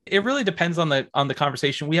link? It really depends on the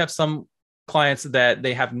conversation. We have some clients that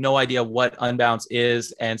they have no idea what Unbounce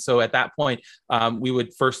is. And so at that point, we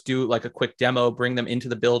would first do like a quick demo, bring them into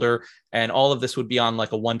the builder, and all of this would be on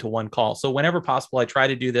like a one-to-one call. So whenever possible, I try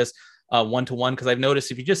to do this one-to-one, because I've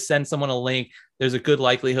noticed if you just send someone a link, there's a good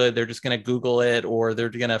likelihood they're just going to Google it or they're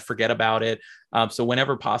going to forget about it. So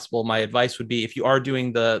whenever possible, my advice would be, if you are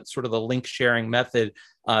doing the sort of the link sharing method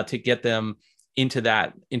to get them into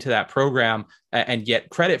that program and get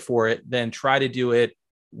credit for it, then try to do it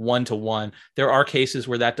one-to-one. There are cases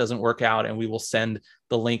where that doesn't work out, and we will send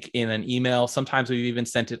the link in an email. Sometimes we've even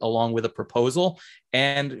sent it along with a proposal,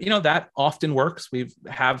 and that often works.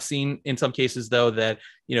 Have seen in some cases though that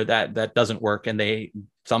that doesn't work, and they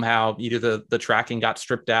somehow either the tracking got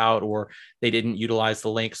stripped out or they didn't utilize the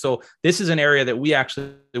link. So this is an area that we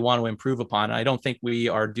actually want to improve upon. I don't think we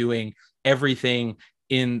are doing everything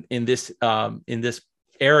in this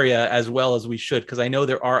area as well as we should, because I know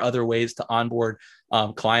there are other ways to onboard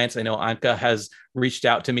clients. I know Anka has reached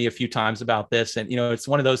out to me a few times about this, and it's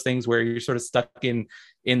one of those things where you're sort of stuck in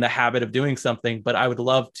the habit of doing something. But I would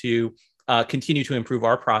love to continue to improve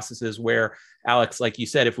our processes where, Alex, like you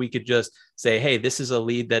said, if we could just say, hey, this is a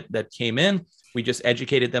lead that came in, we just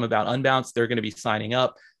educated them about Unbounce, they're going to be signing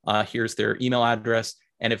up, here's their email address,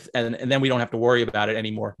 and then we don't have to worry about it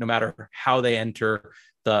anymore, no matter how they enter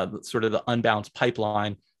the sort of the Unbounce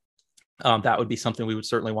pipeline. That would be something we would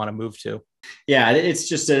certainly want to move to. Yeah, it's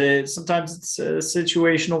just sometimes it's a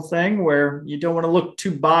situational thing where you don't want to look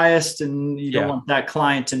too biased, and you don't want that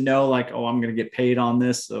client to know like, oh, I'm going to get paid on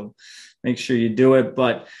this, so make sure you do it.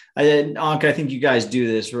 But Anka, I think you guys do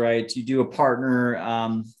this, right? You do a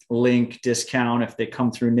partner link discount if they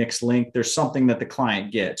come through Nick's link. There's something that the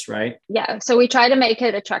client gets, right? Yeah. So we try to make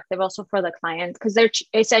it attractive also for the client, because they're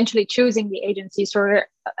essentially choosing the agency. So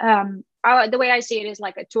the way I see it is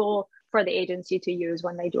like a tool for the agency to use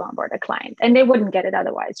when they do onboard a client, and they wouldn't get it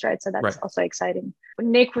otherwise, right? So that's also exciting.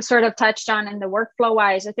 Nick was sort of touched on in the workflow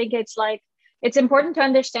wise. I think it's important to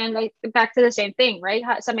understand, like back to the same thing, right?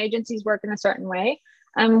 How some agencies work in a certain way.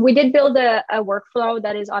 We did build a workflow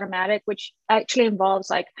that is automatic, which actually involves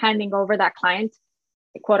like handing over that client,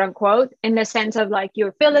 quote unquote, in the sense of like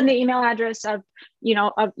you fill in the email address of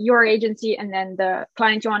your agency and then the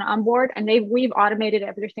client you want to onboard, and we've automated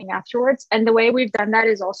everything afterwards. And the way we've done that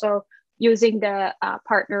is also using the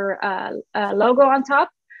partner logo on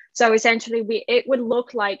top. So essentially, it would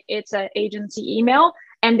look like it's an agency email,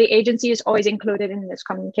 and the agency is always included in this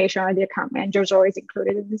communication, or the account manager is always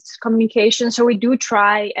included in this communication. So we do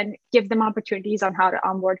try and give them opportunities on how to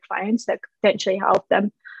onboard clients that could potentially help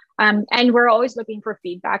them. And we're always looking for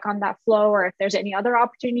feedback on that flow, or if there's any other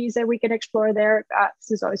opportunities that we can explore there.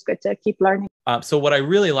 This is always good to keep learning. So what I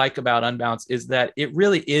really like about Unbounce is that it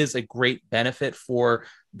really is a great benefit for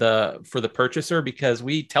the purchaser, because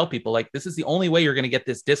we tell people like, this is the only way you're going to get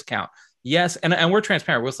this discount. Yes. And we're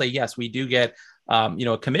transparent. We'll say, yes, we do get,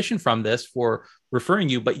 a commission from this for referring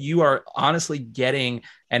you, but you are honestly getting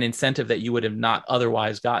an incentive that you would have not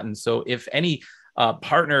otherwise gotten. So if any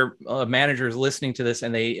partner managers listening to this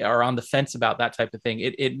and they are on the fence about that type of thing,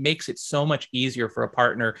 it makes it so much easier for a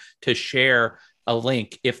partner to share a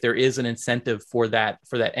link if there is an incentive for that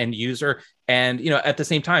end user. And at the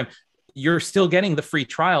same time, you're still getting the free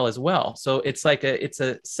trial as well. So it's like it's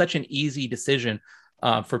such an easy decision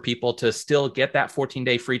for people to still get that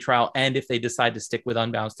 14-day free trial. And if they decide to stick with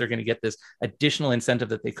Unbounce, they're going to get this additional incentive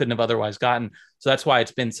that they couldn't have otherwise gotten. So that's why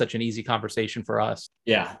it's been such an easy conversation for us.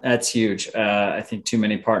 Yeah, that's huge. I think too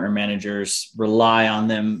many partner managers rely on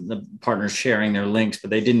the partners sharing their links, but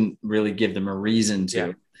they didn't really give them a reason to.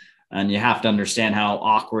 Yeah. And you have to understand how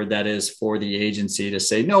awkward that is for the agency to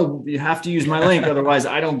say, no, you have to use my link. Otherwise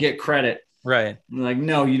I don't get credit. Right. Like,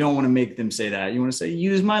 no, you don't want to make them say that. You want to say,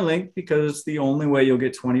 use my link because it's the only way you'll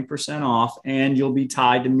get 20% off and you'll be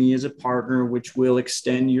tied to me as a partner, which will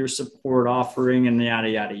extend your support offering and yada,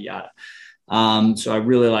 yada, yada. So I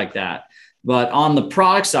really like that. But on the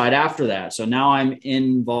product side after that, so now I'm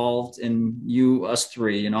involved in us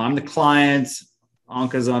three, I'm the client,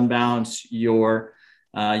 Anka's Unbounce, your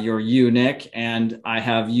Nick, and I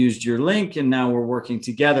have used your link and now we're working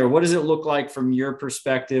together. What does it look like from your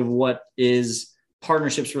perspective? What is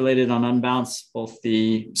partnerships related on Unbounce, both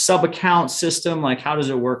the sub account system, like how does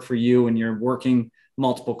it work for you when you're working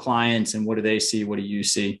multiple clients, and what do they see? What do you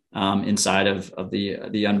see inside of the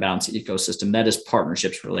Unbounce ecosystem that is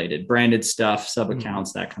partnerships related, branded stuff, sub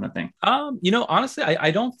accounts, that kind of thing? Honestly, I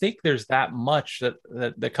don't think there's that much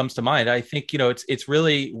that comes to mind. I think, it's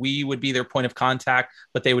really, we would be their point of contact,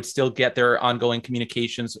 but they would still get their ongoing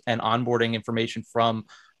communications and onboarding information from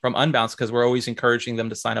Unbounce, because we're always encouraging them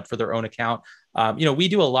to sign up for their own account. We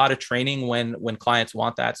do a lot of training when clients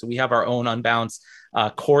want that. So we have our own Unbounce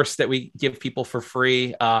course that we give people for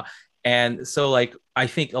free. And so I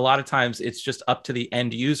think a lot of times it's just up to the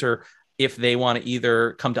end user if they want to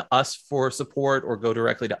either come to us for support or go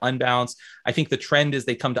directly to Unbounce. I think the trend is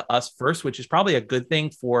they come to us first, which is probably a good thing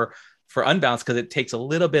for Unbounce, because it takes a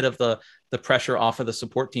little bit of the pressure off of the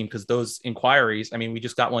support team, because those inquiries, we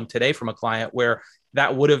just got one today from a client where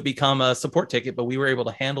that would have become a support ticket, but we were able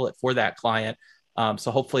to handle it for that client.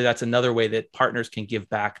 So hopefully that's another way that partners can give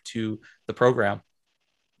back to the program.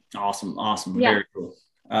 Awesome. Yeah. Very cool.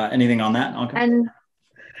 Anything on that, Anka? And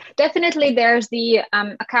definitely there's the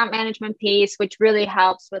account management piece, which really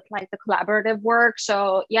helps with the collaborative work.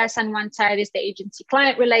 So yes, on one side is the agency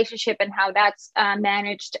client relationship and how that's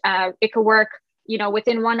managed. It could work,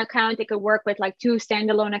 within one account. It could work with 2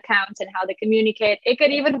 standalone accounts and how they communicate. It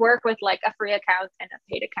could even work with a free account and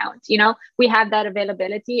a paid account. We have that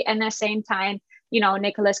availability. And at the same time,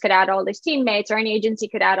 Nicholas could add all his teammates, or any agency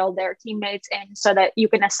could add all their teammates in, so that you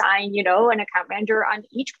can assign, an account manager on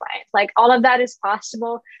each client. All of that is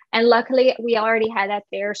possible. And luckily we already had that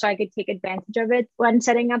there, so I could take advantage of it when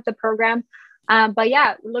setting up the program. But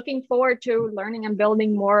yeah, looking forward to learning and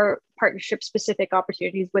building more partnership specific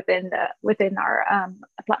opportunities within our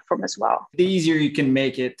platform as well. The easier you can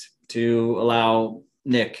make it to allow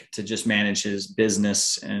Nick to just manage his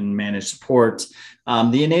business and manage support.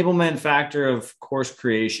 The enablement factor of course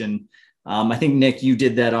creation. I think, Nick, you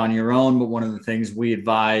did that on your own, but one of the things we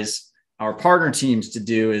advise our partner teams to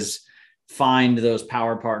do is find those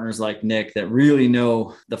power partners like Nick that really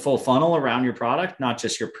know the full funnel around your product, not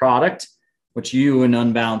just your product, which you and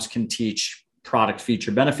Unbounce can teach product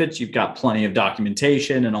feature benefits. You've got plenty of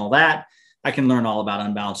documentation and all that. I can learn all about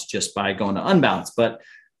Unbounce just by going to Unbounce, but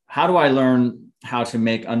how do I learn how to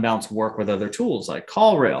make Unbounce work with other tools like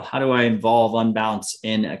CallRail? How do I involve Unbounce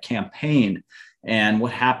in a campaign? And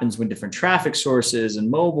what happens when different traffic sources and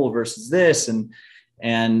mobile versus this?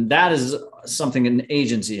 And that is something an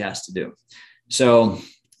agency has to do. So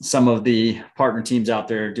some of the partner teams out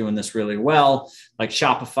there are doing this really well. Like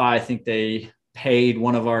Shopify, I think they paid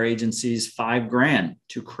one of our agencies $5,000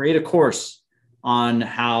 to create a course on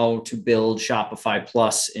how to build Shopify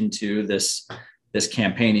Plus into this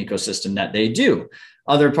campaign ecosystem that they do.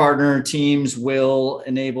 Other partner teams will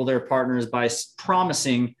enable their partners by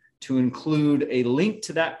promising to include a link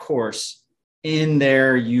to that course in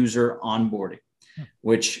their user onboarding,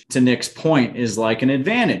 which, to Nick's point, is an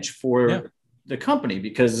advantage for the company,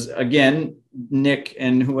 because again, Nick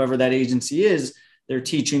and whoever that agency is, they're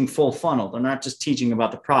teaching full funnel. They're not just teaching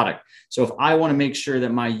about the product. So if I want to make sure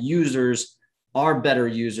that my users are better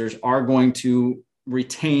users, are going to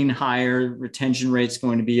retain higher, retention rates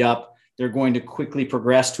going to be up, they're going to quickly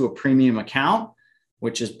progress to a premium account,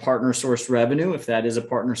 which is partner source revenue. If that is a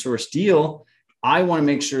partner source deal, I want to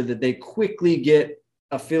make sure that they quickly get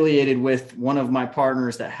affiliated with one of my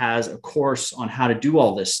partners that has a course on how to do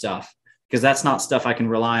all this stuff, because that's not stuff I can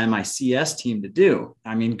rely on my CS team to do.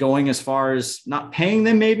 Going as far as not paying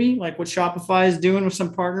them, maybe like what Shopify is doing with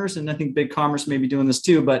some partners. And I think BigCommerce may be doing this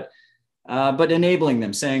too, but enabling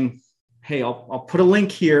them, saying, hey, I'll put a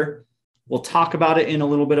link here. We'll talk about it in a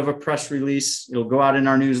little bit of a press release. It'll go out in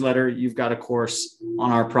our newsletter. You've got a course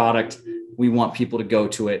on our product. We want people to go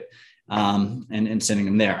to it. and sending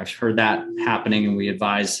them there. I've heard that happening, and we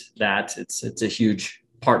advise that. It's a huge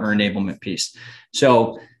partner enablement piece.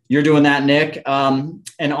 So you're doing that, Nick. And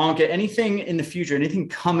Anka, anything in the future, anything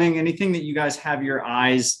coming, anything that you guys have your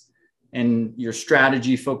eyes and your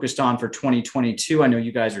strategy focused on for 2022? I know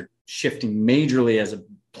you guys are shifting majorly as a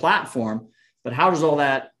platform, but how does all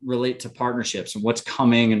that relate to partnerships, and what's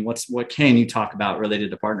coming, and what can you talk about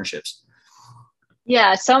related to partnerships?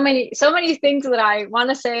 Yeah, so many things that I want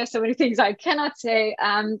to say, so many things I cannot say.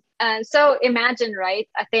 So imagine, right?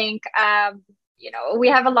 I think we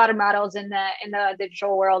have a lot of models in the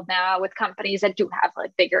digital world now with companies that do have a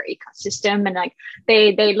bigger ecosystem, and like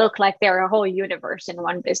they look like they're a whole universe in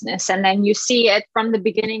one business. And then you see it from the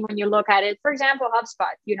beginning when you look at it. For example,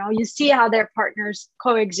 HubSpot, you see how their partners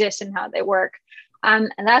coexist and how they work.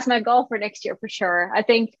 And that's my goal for next year for sure. I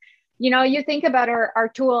think you think about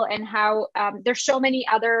our tool and how there's so many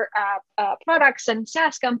other products and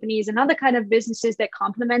SaaS companies and other kind of businesses that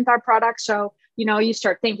complement our products. So, you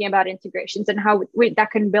start thinking about integrations and how that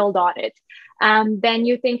can build on it. Then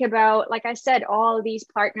you think about, like I said, all of these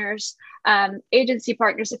partners, agency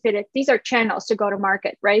partners, affiliates, these are channels to go to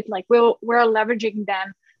market, right? Like we're leveraging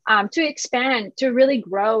them to expand, to really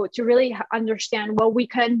grow, to really understand what we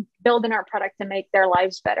can build in our product to make their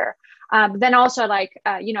lives better. Then also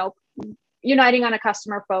uniting on a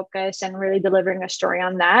customer focus and really delivering a story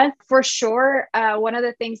on that. For sure, one of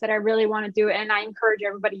the things that I really want to do, and I encourage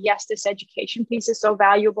everybody, yes, this education piece is so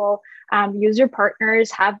valuable. Use your partners,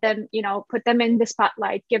 have them, put them in the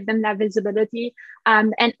spotlight, give them that visibility,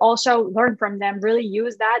 and also learn from them, really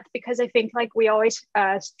use that, because I think like we always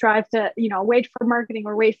strive to, wait for marketing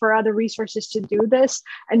or wait for other resources to do this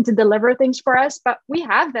and to deliver things for us, but we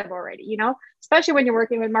have them already, especially when you're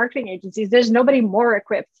working with marketing agencies, there's nobody more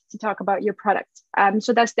equipped to talk about your product.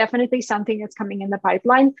 So that's definitely something that's coming in the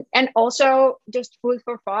pipeline. And also just food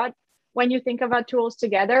for thought, when you think about tools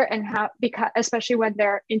together and how, because especially when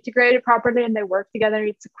they're integrated properly and they work together,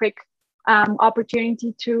 it's a quick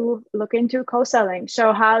opportunity to look into co-selling.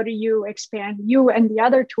 So how do you expand you and the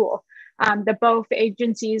other tool that both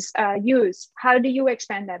agencies use? How do you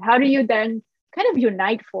expand that? How do you then kind of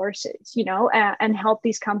unite forces, and help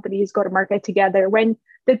these companies go to market together when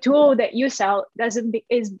the tool that you sell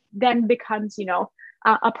then becomes,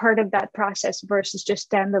 a part of that process versus just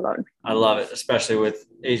standalone. I love it, especially with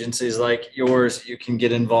agencies like yours. You can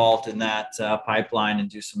get involved in that pipeline and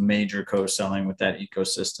do some major co-selling with that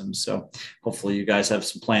ecosystem. So hopefully you guys have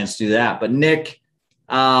some plans to do that. But Nick,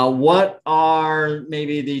 what are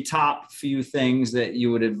maybe the top few things that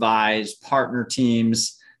you would advise partner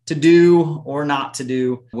teams to do or not to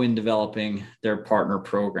do when developing their partner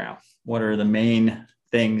program? What are the main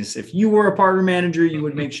things, if you were a partner manager, you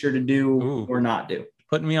would make sure to do or not do?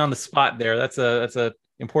 Putting me on the spot there. That's a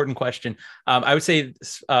important question. I would say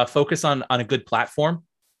focus on a good platform.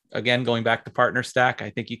 Again, going back to Partner Stack, I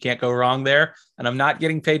think you can't go wrong there. And I'm not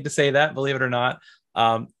getting paid to say that, believe it or not.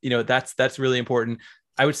 That's really important.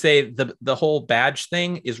 I would say the whole badge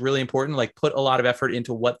thing is really important. Like put a lot of effort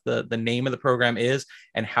into what the name of the program is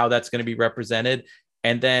and how that's going to be represented.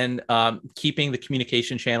 And then keeping the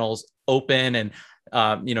communication channels open and,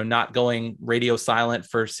 not going radio silent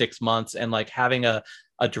for 6 months and like having a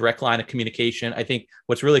direct line of communication. I think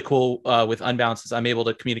what's really cool with Unbounce is I'm able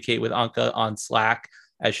to communicate with Anka on Slack,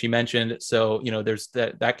 as she mentioned. So, there's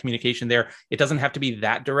that communication there. It doesn't have to be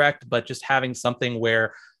that direct, but just having something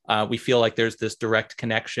where we feel like there's this direct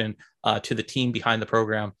connection to the team behind the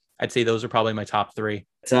program. I'd say those are probably my top three.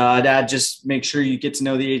 Dad, just make sure you get to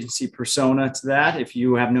know the agency persona to that. If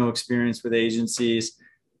you have no experience with agencies,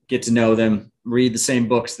 get to know them, read the same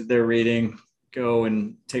books that they're reading, go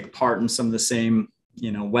and take part in some of the same,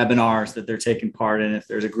 webinars that they're taking part in. If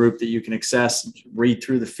there's a group that you can access, read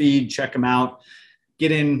through the feed, check them out.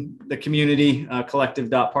 Get in the community,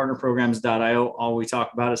 collective.partnerprograms.io. All we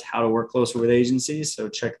talk about is how to work closer with agencies. So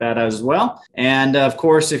check that out as well. And of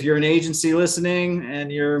course, if you're an agency listening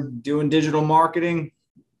and you're doing digital marketing,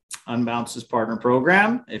 Unbounce's partner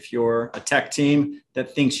program. If you're a tech team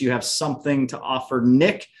that thinks you have something to offer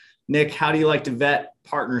Nick, how do you like to vet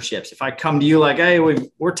partnerships? If I come to you like, hey,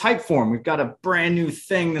 we're Typeform, we've got a brand new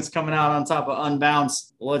thing that's coming out on top of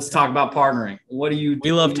Unbounce. Let's talk about partnering. What do you?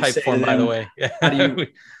 We love Typeform, by the way.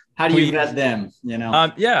 How do you vet them?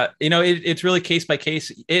 It's really case by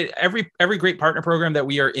case. Every great partner program that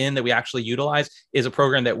we are in that we actually utilize is a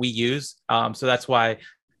program that we use. So that's why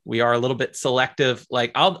we are a little bit selective.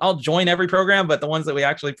 Like I'll join every program, but the ones that we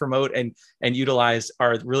actually promote and utilize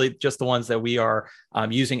are really just the ones that we are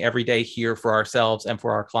using every day here for ourselves and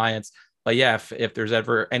for our clients. But yeah, if there's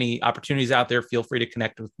ever any opportunities out there, feel free to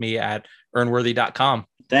connect with me at earnworthy.com.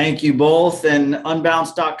 Thank you both. And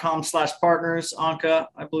unbounce.com/partners, Anka,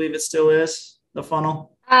 I believe it still is the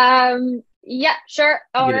funnel. Yeah, sure.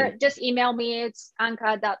 Or just email me. It's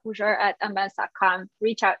anka.bujur@unbounce.com.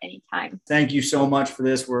 Reach out anytime. Thank you so much for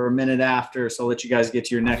this. We're a minute after, so I'll let you guys get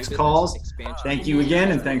to your next calls. Thank you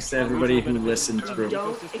again, and thanks to everybody who listened through.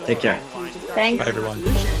 Take care. Thanks. Bye, everyone.